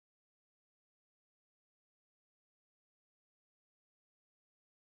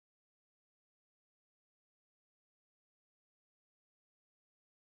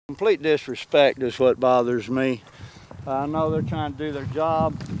Complete disrespect is what bothers me. I know they're trying to do their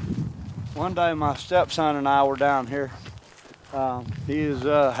job. One day my stepson and I were down here. He is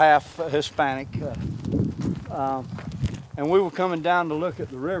half Hispanic. And we were coming down to look at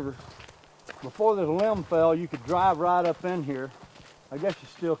the river. Before the limb fell, you could drive right up in here. I guess you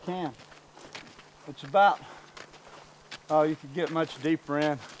still can. It's about, oh, you could get much deeper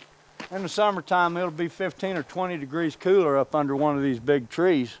in. In the summertime, it'll be 15 or 20 degrees cooler up under one of these big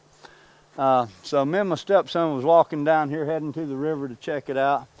trees. So me and my stepson was walking down here heading to the river to check it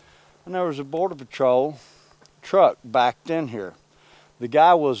out. And there was a Border Patrol truck backed in here. The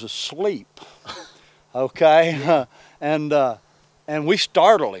guy was asleep, okay? And we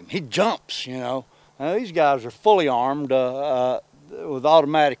startled him. He jumps, you know. Now, these guys are fully armed with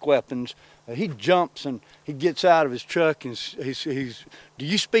automatic weapons. He jumps and he gets out of his truck and he's, do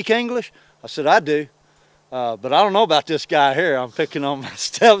you speak English? I said, I do. But I don't know about this guy here. I'm picking on my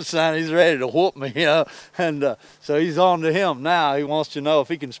stepson. He's ready to whoop me, you know. And so he's on to him now. He wants to know if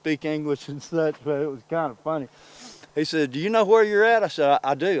he can speak English and such, but it was kind of funny. He said, do you know where you're at? I said,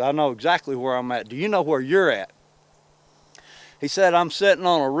 I do. I know exactly where I'm at. Do you know where you're at? He said, I'm sitting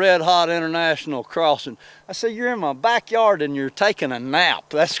on a red-hot international crossing. I said, you're in my backyard and you're taking a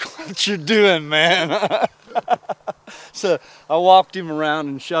nap. That's what you're doing, man. So I walked him around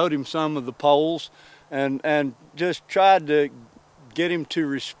and showed him some of the poles and just tried to get him to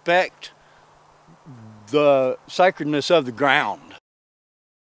respect the sacredness of the ground.